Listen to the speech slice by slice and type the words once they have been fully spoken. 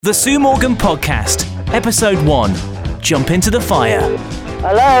The Sue Morgan Podcast, Episode 1. Jump into the fire.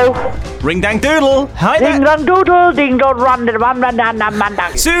 Hello? Ring dang doodle. Hi there. Ding dong doodle, ding dong run,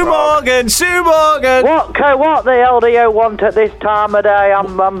 dang. Sue Morgan, Sue Morgan. What the hell do you want at this time of day?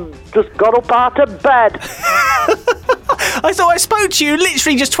 I'm just got up out of bed. I thought I spoke to you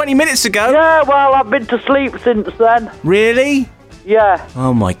literally just 20 minutes ago. Yeah, well, I've been to sleep since then. Really? Yeah.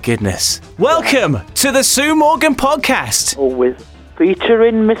 Oh my goodness. Welcome to the Sue Morgan Podcast. Always.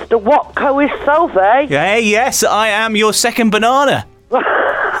 Featuring Mr. Watco himself, eh? Hey, yes, I am your second banana.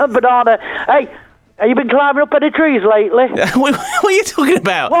 Banana. Hey, have you been climbing up any trees lately? What are you talking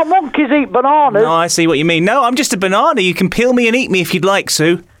about? Well, monkeys eat bananas. No, I see what you mean. No, I'm just a banana. You can peel me and eat me if you'd like,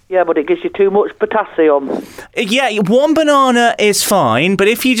 Sue. Yeah, but it gives you too much potassium. Yeah, one banana is fine, but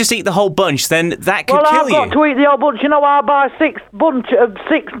if you just eat the whole bunch, then that could kill you. Well, I've got to eat the whole bunch. You know, I buy six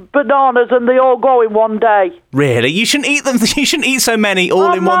bananas and they all go in one day. Really? You shouldn't eat them. You shouldn't eat so many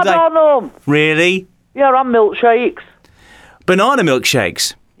all in one day. On them. Really? Yeah, and milkshakes. Banana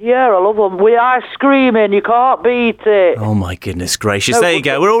milkshakes? Yeah, I love them. With ice cream in, you can't beat it. Oh, my goodness gracious. There you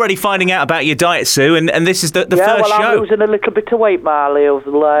go. We're already finding out about your diet, Sue, and this is the first show. I'm losing a little bit of weight, Marley, over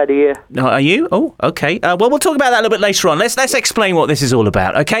the lady. Are you? Oh, okay. Well, we'll talk about that a little bit later on. Let's explain what this is all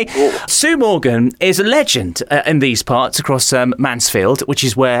about, okay? Oh. Sue Morgan is a legend in these parts across Mansfield, which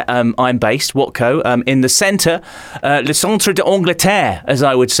is where I'm based, Watco, in the centre, le centre d'Angleterre, as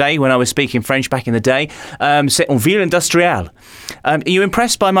I would say when I was speaking French back in the day. C'est en ville industrielle. Are you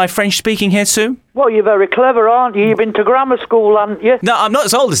impressed by my French speaking here, Sue? Well, you're very clever, aren't you? You've been to grammar school, haven't you? No, I'm not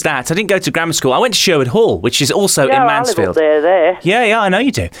as old as that. I didn't go to grammar school. I went to Sherwood Hall, which is also in Mansfield. I live up there. Yeah, I know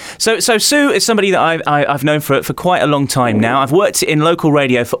you do. So Sue is somebody that I've known for quite a long time now. I've worked in local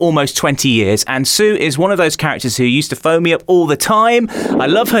radio for almost 20 years, and Sue is one of those characters who used to phone me up all the time. I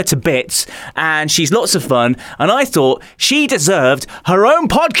love her to bits, and she's lots of fun, and I thought she deserved her own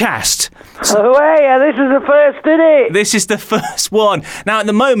podcast. Oh, hey, this is the first, isn't it? This is the first one. Now, at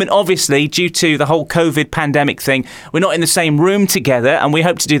the moment, obviously, due to the whole COVID pandemic thing, we're not in the same room together, and we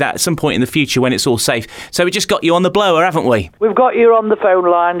hope to do that at some point in the future when it's all safe. So we just got you on the blower, haven't we? We've got you on the phone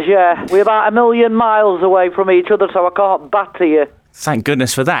lines, yeah. We're about 1 million miles away from each other, so I can't batter you. Thank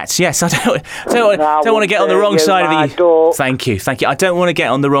goodness for that. Yes, I don't want to get on the wrong side of you. Door. Thank you. I don't want to get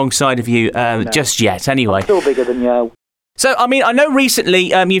on the wrong side of you just yet, anyway. I'm still bigger than you. So, I mean, I know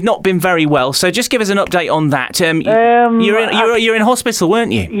recently you've not been very well, so just give us an update on that. You're in hospital,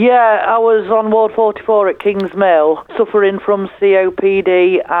 weren't you? Yeah, I was on Ward 44 at Kings Mill, suffering from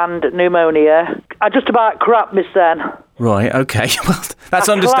COPD and pneumonia. I just about crapped me then. Right, okay. Well, that's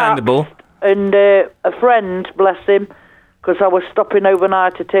understandable. And a friend, bless him, because I was stopping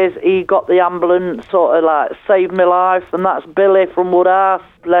overnight at his, he got the ambulance, sort of like saved my life, and that's Billy from Woodhouse,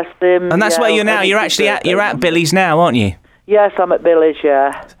 bless him. And that's where you're now. You're actually at Billy's now, aren't you? Yes, I'm at Billy's,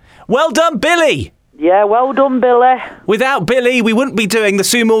 yeah. Well done, Billy! Yeah, well done, Billy. Without Billy, we wouldn't be doing the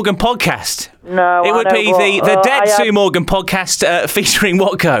Sue Morgan podcast. No, it would be the dead Sue Morgan podcast featuring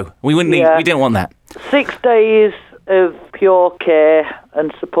Watco. We wouldn't. Yeah. We didn't want that. 6 days of pure care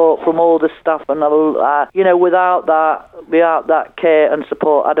and support from all the staff, and without that care and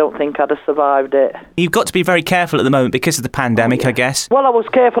support, I don't think I'd have survived it. You've got to be very careful at the moment because of the pandemic, I guess. Well, I was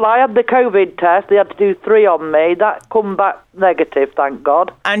careful. I had the COVID test. They had to do 3 on me. That come back negative, thank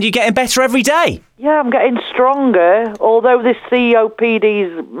God. And you're getting better every day. Yeah, I'm getting stronger. Although this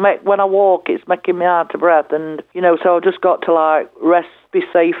COPD's, when I walk, it's making me out of breath, and so I've just got to rest, be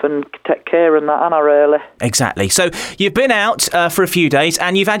safe, and take care and that, and I really. Exactly. So you've been out for a few days,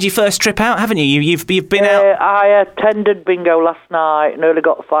 and you've had your first trip out, haven't you? You've been out. I attended bingo last night, and only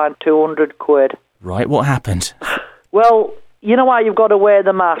got fined £200. Right. What happened? Well, you know why you've got to wear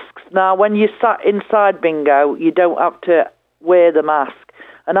the masks. Now, when you sat inside bingo, you don't have to wear the mask.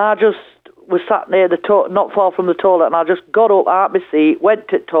 And I just was sat near the not far from the toilet, and I just got up out my seat, went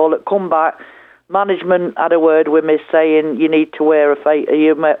to the toilet, come back. Management had a word with me saying you need to wear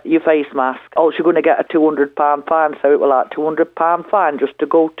your face mask, else you're going to get a £200 fine. So it was like £200 fine just to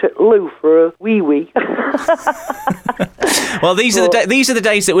go to loo for a wee. Well, these are the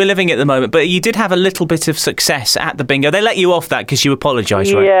days that we're living at the moment. But you did have a little bit of success at the bingo. They let you off that because you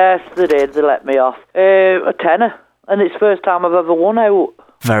apologised, right? Yes, they did. They let me off a tenner, and it's the first time I've ever won out.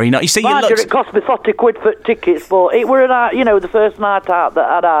 Very nice. You see, it cost me £40 for tickets, but it were the first night out that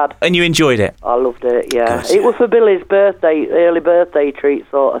I'd had. And you enjoyed it? I loved it, yeah. It was for Billy's birthday, early birthday treat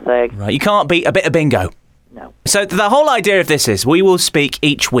sort of thing. Right, you can't beat a bit of bingo. No. So the whole idea of this is we will speak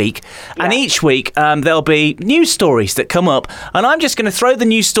each week, and each week there'll be news stories that come up, and I'm just going to throw the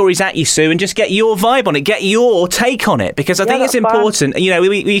news stories at you, Sue, and just get your vibe on it, get your take on it, because I think it's important. Fine. You know,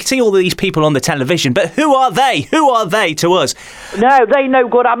 we see all of these people on the television, but who are they? Who are they to us? No, they no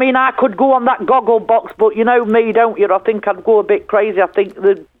good. I mean, I could go on that goggle box, but you know me, don't you? I think I'd go a bit crazy. I think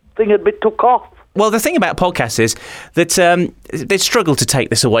the thing would be took off. Well, the thing about podcasts is that they struggle to take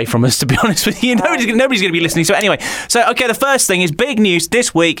this away from us, to be honest with you. Nobody's going to be listening. So anyway, the first thing is big news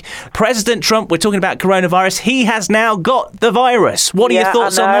this week. President Trump, we're talking about coronavirus. He has now got the virus. What are your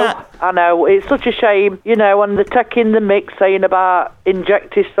thoughts on that? I know. It's such a shame, you know, and the tech in the mix saying about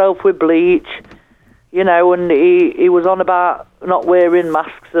inject yourself with bleach, you know, and he was on about not wearing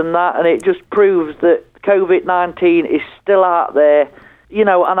masks and that, and it just proves that COVID-19 is still out there. You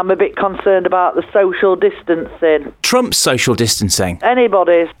know, and I'm a bit concerned about the social distancing. Trump's social distancing?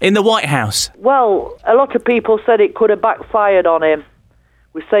 Anybody's. In the White House? Well, a lot of people said it could have backfired on him.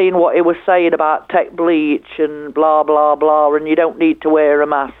 We're saying what he was saying about tech bleach and blah, blah, blah, and you don't need to wear a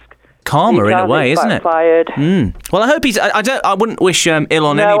mask. Karma in a way, isn't it? Well, I hope he's... I wouldn't wish ill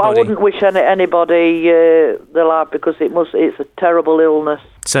on anybody. No, I wouldn't wish anybody their life because it's a terrible illness.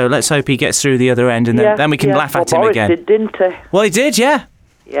 So let's hope he gets through the other end and then we can laugh at him again. Boris did, didn't he? Well, he did, yeah.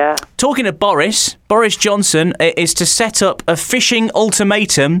 Yeah. Talking of Boris Johnson is to set up a fishing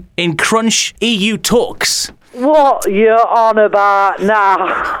ultimatum in Crunch EU talks. What you're on about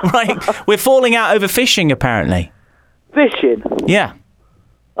now? Right, we're falling out over fishing, apparently. Fishing? Yeah.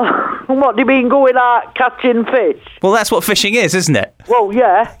 What do you mean going out catching fish? Well, that's what fishing is, isn't it? Well,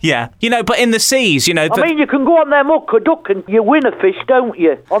 yeah. Yeah. You know, but in the seas, you know... I mean, you can go on them hooker duck and you win a fish, don't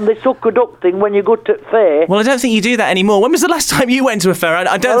you? On this hooker duck thing when you go to fair. Well, I don't think you do that anymore. When was the last time you went to a fair?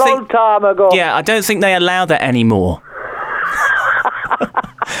 I don't think... A long time ago. Yeah, I don't think they allow that anymore.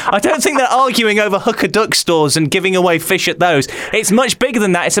 I don't think they're arguing over hooker duck stores and giving away fish at those. It's much bigger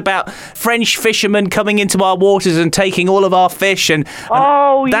than that. It's about French fishermen coming into our waters and taking all of our fish and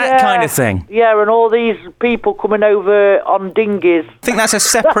that kind of thing. Yeah, and all these people coming over on dinghies. I think that's a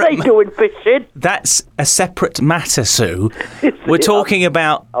separate... Are they doing fishing? That's a separate matter, Sue. We're talking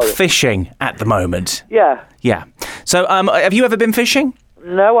about fishing at the moment. Yeah. Yeah. So, have you ever been fishing?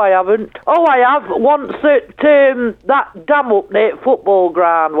 No, I haven't. Oh, I have once at that dam up near football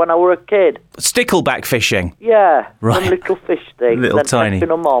ground when I were a kid. Stickleback fishing? Yeah. Right. Some little fish things. Little tiny.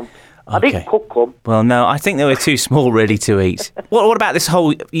 Them on. I didn't cook them. Well, no, I think they were too small really to eat. What about this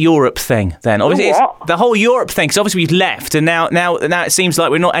whole Europe thing then? Obviously, it's the whole Europe thing, because obviously we've left and now it seems like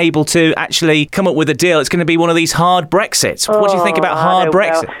we're not able to actually come up with a deal. It's going to be one of these hard Brexits. What do you think about hard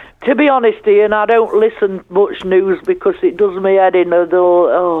Brexit? Know. To be honest, Ian, I don't listen much news because it does me head in.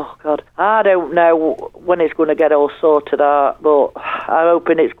 Oh, God. I don't know when it's going to get all sorted out, but I'm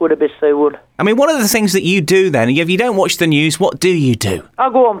hoping it's going to be soon. I mean, one of the things that you do then, if you don't watch the news, what do you do? I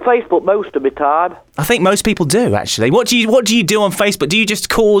go on Facebook most of the time. I think most people do, actually. What do you do on Facebook? Do you just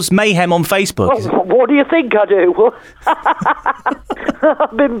cause mayhem on Facebook? Well, what do you think I do?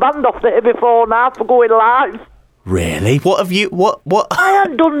 I've been banned off there before now for going live. Really? What have you... What? I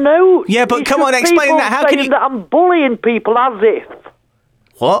haven't done no. Yeah, but come on, explain that. How can you... that I'm bullying people as if.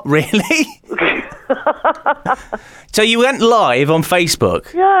 What? Really? So you went live on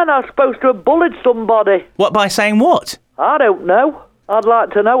Facebook? Yeah, and I was supposed to have bullied somebody. What, by saying what? I don't know. I'd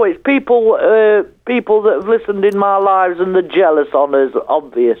like to know. It's people that have listened in my lives and they're jealous on us,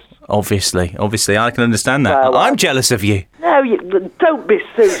 obvious. Obviously, I can understand that. Well, I'm jealous of you. No, don't be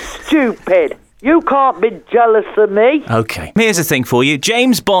so stupid. You can't be jealous of me. Okay. Here's the thing for you.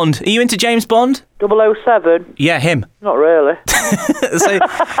 James Bond. Are you into James Bond? 007? Yeah, him. Not really.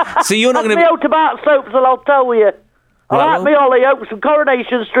 so you're not going to... me out about soaps and I'll tell you. I like me Hollyoaks from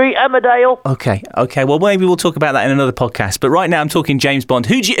Coronation Street, Emmerdale. Okay. Well, maybe we'll talk about that in another podcast. But right now I'm talking James Bond.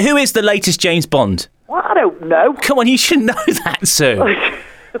 Who is the latest James Bond? Well, I don't know. Come on, you should know that, Sue.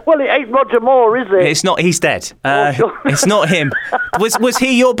 Well, it ain't Roger Moore, is it? It's not. He's dead. It's not him. Was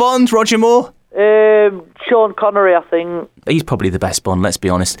he your Bond, Roger Moore? Sean Connery, I think. He's probably the best Bond, let's be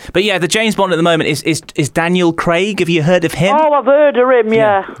honest. But yeah, the James Bond at the moment is Daniel Craig. Have you heard of him? Oh, I've heard of him,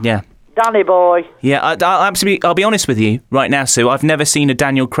 yeah. Yeah. Danny boy. Yeah, I'll be honest with you right now, Sue. I've never seen a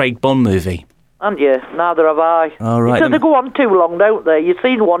Daniel Craig Bond movie. Haven't you? Neither have I. All right. They go on too long, don't they? You've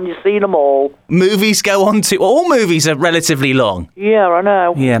seen one, you've seen them all. Movies go on too... All movies are relatively long. Yeah, I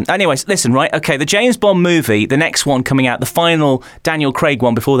know. Yeah. Anyways, listen, right? Okay, the James Bond movie, the next one coming out, the final Daniel Craig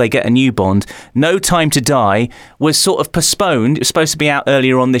one before they get a new Bond, No Time to Die, was sort of postponed. It was supposed to be out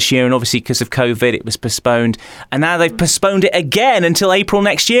earlier on this year, and obviously because of COVID, it was postponed. And now they've postponed it again until April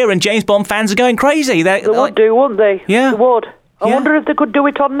next year, and James Bond fans are going crazy. They would do, wouldn't they? Yeah. They would. I wonder if they could do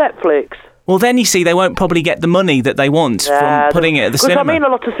it on Netflix. Well, then you see, they won't probably get the money that they want from putting it at the cinema. Because, I mean, a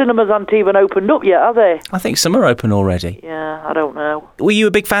lot of cinemas aren't even opened up yet, are they? I think some are open already. Yeah, I don't know. Were you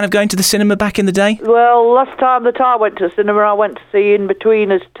a big fan of going to the cinema back in the day? Well, last time that I went to the cinema, I went to see In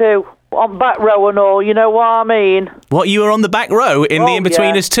Between Us too. On back row and all, you know what I mean? What, you were on the back row in the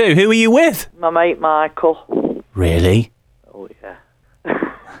In-Betweeners too? Who were you with? My mate Michael. Really? Oh, yeah.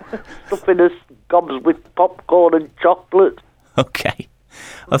 Stuffing us gobs with popcorn and chocolate. Okay.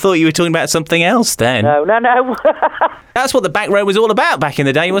 I thought you were talking about something else then. No. That's what the back row was all about back in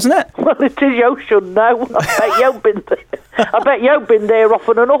the day, wasn't it? Well, it is. You should know. I bet you've been there. I bet you've been there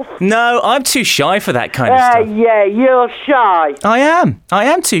often enough. No, I'm too shy for that kind of stuff. Yeah, you're shy. I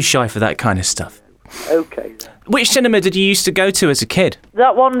am too shy for that kind of stuff. Okay, then. Which cinema did you used to go to as a kid?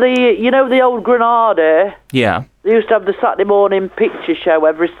 That one, the old Granada. Yeah. They used to have the Saturday morning picture show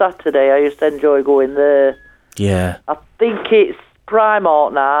every Saturday. I used to enjoy going there. Yeah. I think it's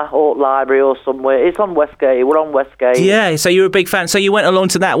Primark now, or Library or somewhere. It's on Westgate. We're on Westgate. Yeah, so you were a big fan. So you went along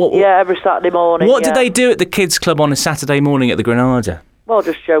to that. Yeah, every Saturday morning. What did they do at the kids' club on a Saturday morning at the Granada? Well,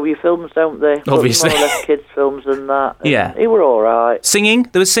 just show you films, don't they? Obviously. More or less kids' films and that. And yeah. They were all right. Singing?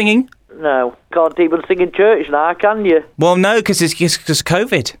 There was singing? No. Can't even sing in church now, can you? Well, no, because it's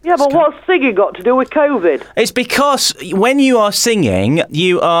COVID. Yeah, but what's singing got to do with COVID? It's because when you are singing,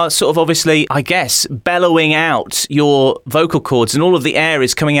 you are sort of obviously, I guess, bellowing out your vocal cords and all of the air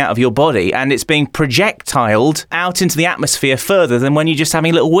is coming out of your body and it's being projectiled out into the atmosphere further than when you're just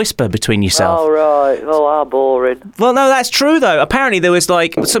having a little whisper between yourself. Oh, right. Oh, how boring. Well, no, that's true, though. Apparently there was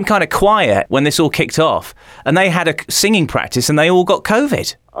like some kind of choir when this all kicked off and they had a singing practice and they all got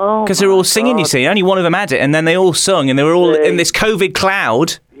COVID. Oh, because they were all singing, you see. Only one of them had it, and then they all sung, and they were all in this COVID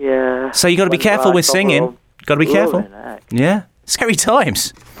cloud. Yeah. So you got to be careful with singing. Got to be careful. Yeah. Scary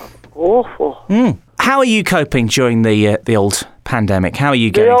times. Awful. How are you coping during the old pandemic? How are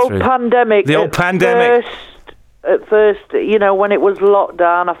you going through? The old pandemic. At first, when it was locked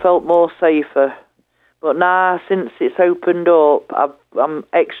down, I felt more safer. But now, since it's opened up, I'm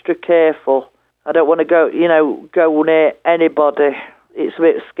extra careful. I don't want to go near anybody. It's a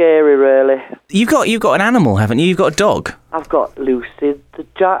bit scary, really. You've got an animal, haven't you? You've got a dog. I've got Lucy, the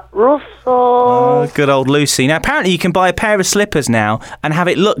Jack Russell. Oh, good old Lucy. Now, apparently you can buy a pair of slippers now and have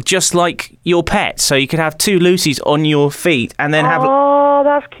it look just like your pet. So you could have two Lucys on your feet and then have... Oh,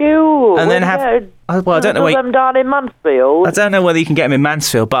 that's cute. And then have... Well, I don't know. Them down in Mansfield. I don't know whether you can get them in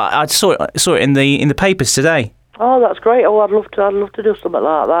Mansfield, but I saw it in the papers today. Oh, that's great. Oh, I'd love to do something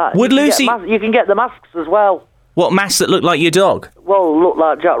like that. Would Lucy... You can get the masks as well. What, masks that look like your dog? Well, look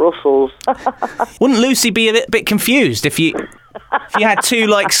like Jack Russell's. Wouldn't Lucy be a bit confused if you had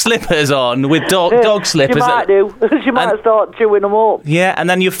two slippers on with dog slippers? She might do. She might start chewing them up. Yeah, and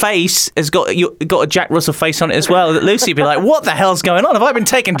then your face has got a Jack Russell face on it as well. Lucy'd be like, "What the hell's going on? Have I been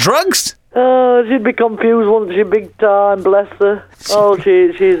taking drugs?" Oh, she'd be confused, wouldn't she? Big time, bless her. Oh,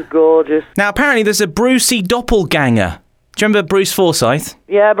 she's gorgeous. Now, apparently, there's a Brucey doppelganger. Do you remember Bruce Forsyth?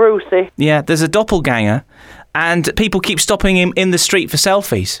 Yeah, Brucey. Yeah, there's a doppelganger. And people keep stopping him in the street for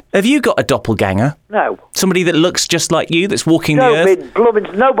selfies. Have you got a doppelganger? No. Somebody that looks just like you, that's walking the earth?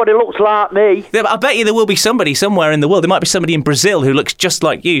 Nobody looks like me. Yeah, I bet you there will be somebody somewhere in the world. There might be somebody in Brazil who looks just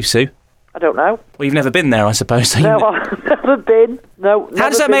like you, Sue. I don't know. Well, you've never been there, I suppose. So no, I've never been. No.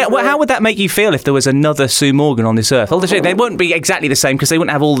 How would that make you feel if there was another Sue Morgan on this earth? Obviously, they wouldn't be exactly the same because they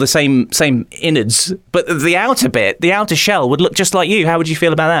wouldn't have all the same innards. But the outer bit, the outer shell, would look just like you. How would you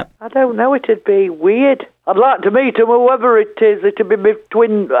feel about that? I don't know. It'd be weird. I'd like to meet him, whoever it is. It'd be my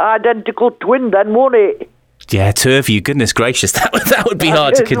identical twin then, wouldn't it? Yeah, two of you. Goodness gracious, that would be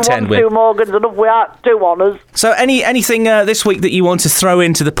hard to contend with. Sue Morgan's enough without two honours. So anything this week that you want to throw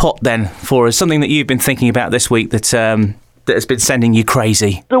into the pot then for us? Something that you've been thinking about this week that has been sending you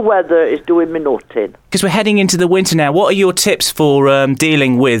crazy? The weather is doing me nutting. Because we're heading into the winter now. What are your tips for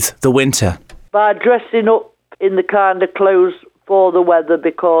dealing with the winter? By dressing up in the kind of clothes for the weather,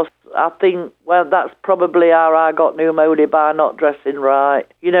 because I think, well, that's probably how I got pneumonia, by not dressing right.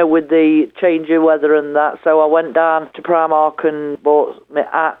 With the change of weather and that. So I went down to Primark and bought my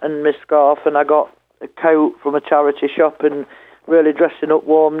hat and my scarf, and I got a coat from a charity shop and really dressing up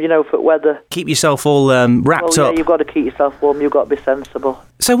warm, for weather. Keep yourself all wrapped up. Yeah, you've got to keep yourself warm. You've got to be sensible.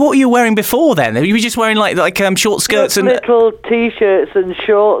 So what were you wearing before then? Were you just wearing like short skirts and little t-shirts and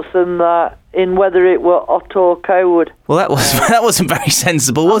shorts and that? In whether it were hot or cold. Well, that wasn't very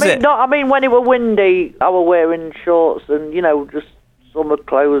sensible, was it? No, when it were windy, I were wearing shorts and just summer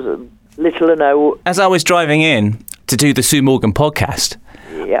clothes and little and out. As I was driving in to do the Sue Morgan podcast,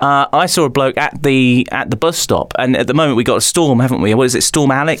 I saw a bloke at the bus stop, and at the moment we got a storm, haven't we? What is it,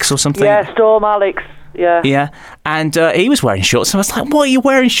 Storm Alex or something? Yeah, Storm Alex. Yeah. Yeah. And he was wearing shorts. And I was like, what are you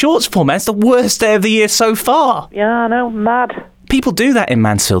wearing shorts for, man? It's the worst day of the year so far. Yeah, I know. Mad. People do that in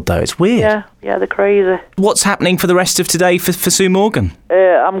Mansfield, though. It's weird. Yeah, they're crazy. What's happening for the rest of today for Sue Morgan?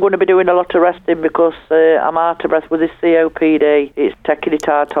 I'm going to be doing a lot of resting because I'm out of breath with this COPD. It's taking it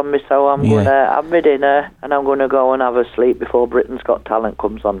out on me, so I'm going to have my dinner and I'm going to go and have a sleep before Britain's Got Talent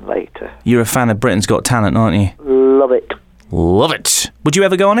comes on later. You're a fan of Britain's Got Talent, aren't you? Love it. Love it. Would you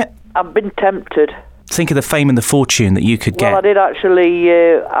ever go on it? I've been tempted. Think of the fame and the fortune that you could get. Well, I did actually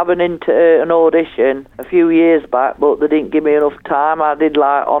have an audition a few years back, but they didn't give me enough time. I did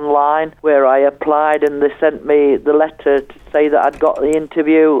like online where I applied and they sent me the letter to say that I'd got the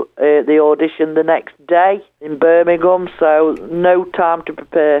interview, the audition the next day in Birmingham, so no time to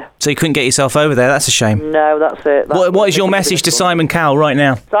prepare. So you couldn't get yourself over there, that's a shame. No, that's it. What is your message to Simon Cowell right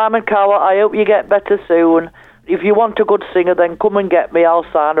now? Simon Cowell, I hope you get better soon. If you want a good singer, then come and get me. I'll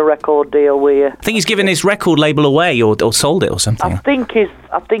sign a record deal with you. I think he's given his record label away or sold it or something. I think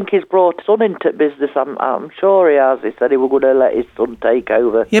he's brought his son into business. I'm sure he has. He said he was going to let his son take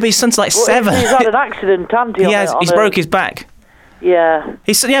over. Yeah, but his son's like 7. He's had an accident, hasn't he? He's broke his back. Yeah.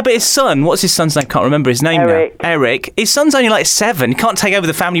 But his son, what's his son's name? I can't remember his name Eric. now. Eric. His son's only like 7. He can't take over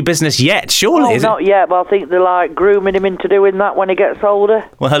the family business yet, surely, is it? Not yet, but I think they're like grooming him into doing that when he gets older.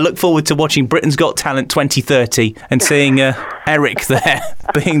 Well, I look forward to watching Britain's Got Talent 2030 and seeing Eric there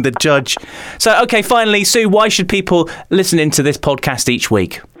being the judge. So, okay, finally, Sue, why should people listen into this podcast each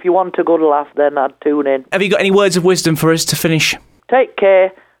week? If you want a good laugh, then I'd tune in. Have you got any words of wisdom for us to finish? Take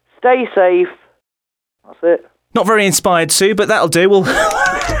care. Stay safe. That's it. Not very inspired, Sue, but that'll do. We'll...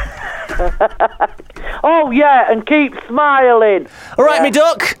 Oh, yeah, and keep smiling. All right, me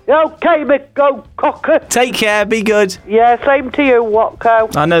duck. Okay, me go cocker. Take care, be good. Yeah, same to you,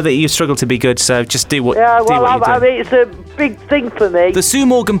 Watco. I know that you struggle to be good, so just do what, yeah, do well, what you do. I mean, it's a big thing for me. The Sue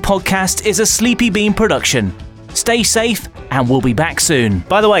Morgan podcast is a Sleepy Bean production. Stay safe, and we'll be back soon.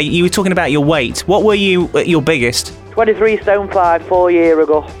 By the way, you were talking about your weight. What were you at your biggest? 23 stone 5, 4 years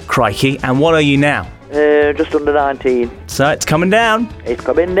ago. Crikey. And what are you now? Just under 19. So it's coming down. It's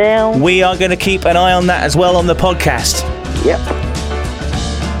coming down. We are going to keep an eye on that as well on the podcast. Yep.